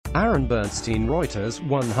Bernstein Reuters,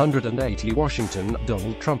 180 Washington.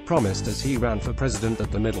 Donald Trump promised as he ran for president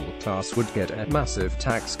that the middle class would get a massive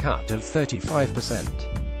tax cut of 35%.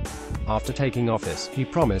 After taking office, he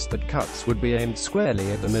promised that cuts would be aimed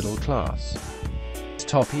squarely at the middle class.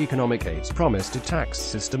 Top economic aides promised a tax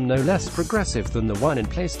system no less progressive than the one in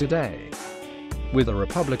place today. With a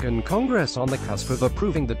Republican Congress on the cusp of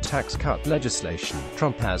approving the tax cut legislation,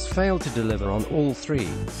 Trump has failed to deliver on all three.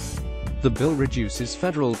 The bill reduces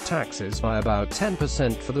federal taxes by about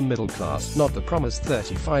 10% for the middle class, not the promised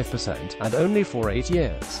 35%, and only for 8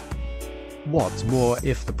 years. What's more,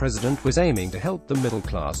 if the president was aiming to help the middle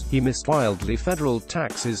class, he missed wildly. Federal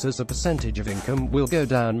taxes as a percentage of income will go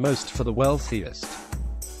down most for the wealthiest.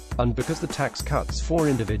 And because the tax cuts for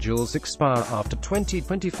individuals expire after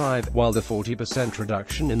 2025, while the 40%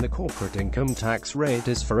 reduction in the corporate income tax rate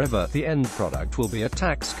is forever, the end product will be a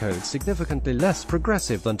tax code significantly less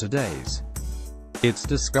progressive than today's. It's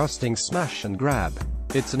disgusting smash and grab.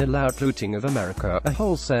 It's an all-out looting of America, a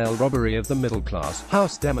wholesale robbery of the middle class,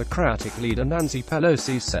 House Democratic leader Nancy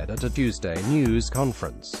Pelosi said at a Tuesday news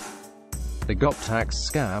conference. The GOP tax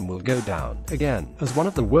scam will go down, again, as one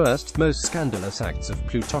of the worst, most scandalous acts of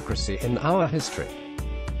plutocracy in our history.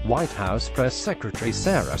 White House Press Secretary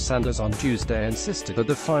Sarah Sanders on Tuesday insisted that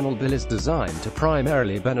the final bill is designed to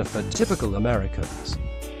primarily benefit typical Americans.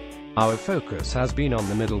 Our focus has been on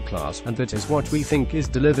the middle class, and that is what we think is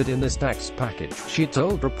delivered in this tax package, she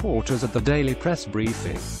told reporters at the daily press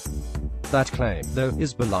briefing. That claim, though,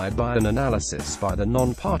 is belied by an analysis by the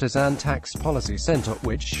nonpartisan Tax Policy Center,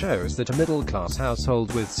 which shows that a middle-class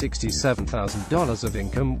household with $67,000 of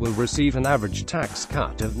income will receive an average tax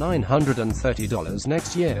cut of $930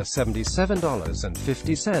 next year,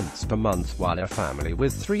 $77.50 per month, while a family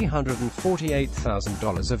with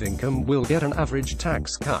 $348,000 of income will get an average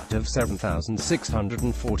tax cut of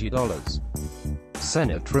 $7,640.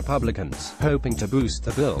 Senate Republicans, hoping to boost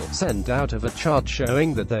the bill, sent out a chart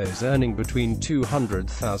showing that those earning between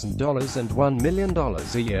 $200,000 and $1 million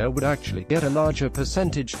a year would actually get a larger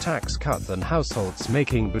percentage tax cut than households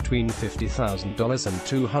making between $50,000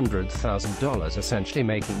 and $200,000, essentially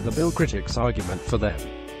making the bill critics' argument for them.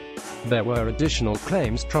 There were additional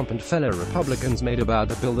claims Trump and fellow Republicans made about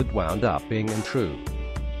the bill that wound up being untrue.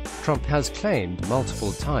 Trump has claimed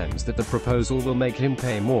multiple times that the proposal will make him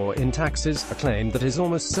pay more in taxes, a claim that is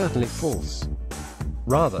almost certainly false.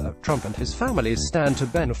 Rather, Trump and his family stand to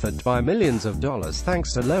benefit by millions of dollars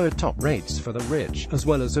thanks to lower top rates for the rich, as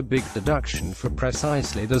well as a big deduction for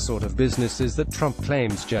precisely the sort of businesses that Trump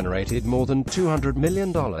claims generated more than $200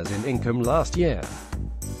 million in income last year.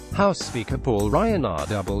 House Speaker Paul Ryan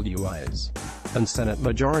RWIs and Senate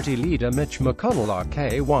Majority Leader Mitch McConnell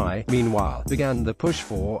RKY, meanwhile, began the push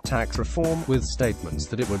for tax reform, with statements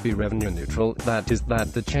that it would be revenue neutral, that is,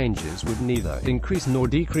 that the changes would neither increase nor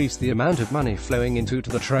decrease the amount of money flowing into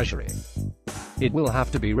the Treasury. It will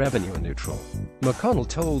have to be revenue neutral, McConnell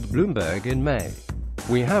told Bloomberg in May.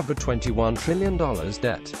 We have a $21 trillion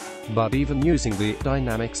debt. But even using the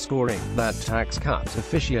dynamic scoring that tax cut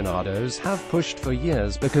aficionados have pushed for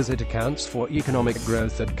years because it accounts for economic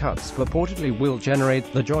growth that cuts purportedly will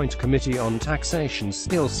generate, the Joint Committee on Taxation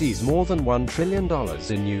still sees more than $1 trillion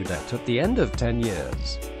in new debt at the end of 10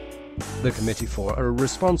 years. The Committee for a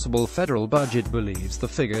Responsible Federal Budget believes the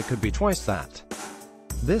figure could be twice that.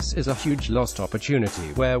 This is a huge lost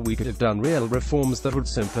opportunity where we could have done real reforms that would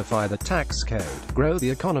simplify the tax code, grow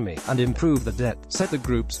the economy, and improve the debt, said the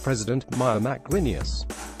group's president, Maya McGuinness.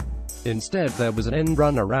 Instead, there was an end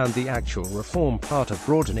run around the actual reform part of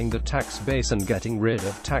broadening the tax base and getting rid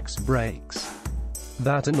of tax breaks.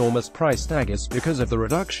 That enormous price tag is because of the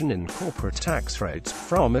reduction in corporate tax rates,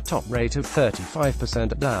 from a top rate of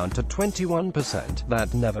 35% down to 21%,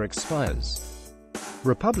 that never expires.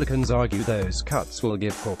 Republicans argue those cuts will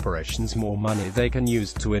give corporations more money they can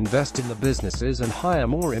use to invest in the businesses and hire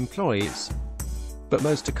more employees. But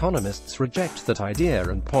most economists reject that idea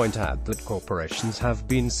and point out that corporations have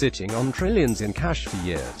been sitting on trillions in cash for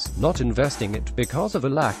years, not investing it because of a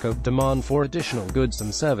lack of demand for additional goods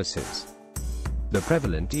and services. The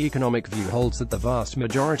prevalent economic view holds that the vast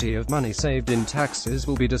majority of money saved in taxes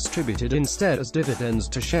will be distributed instead as dividends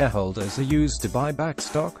to shareholders are used to buy back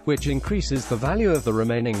stock, which increases the value of the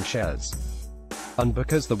remaining shares. And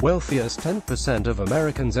because the wealthiest 10% of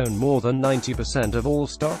Americans own more than 90% of all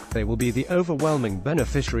stock, they will be the overwhelming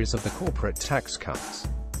beneficiaries of the corporate tax cuts.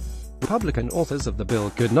 Republican authors of the bill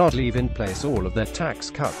could not leave in place all of their tax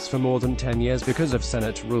cuts for more than 10 years because of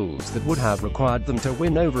Senate rules that would have required them to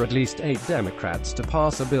win over at least 8 Democrats to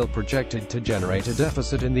pass a bill projected to generate a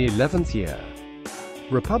deficit in the 11th year.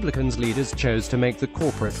 Republicans leaders chose to make the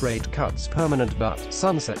corporate rate cuts permanent but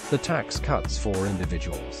sunset the tax cuts for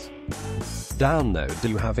individuals. Download. Do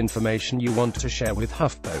you have information you want to share with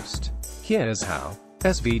HuffPost? Here's how.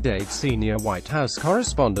 SV Date senior White House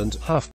correspondent, HuffPost.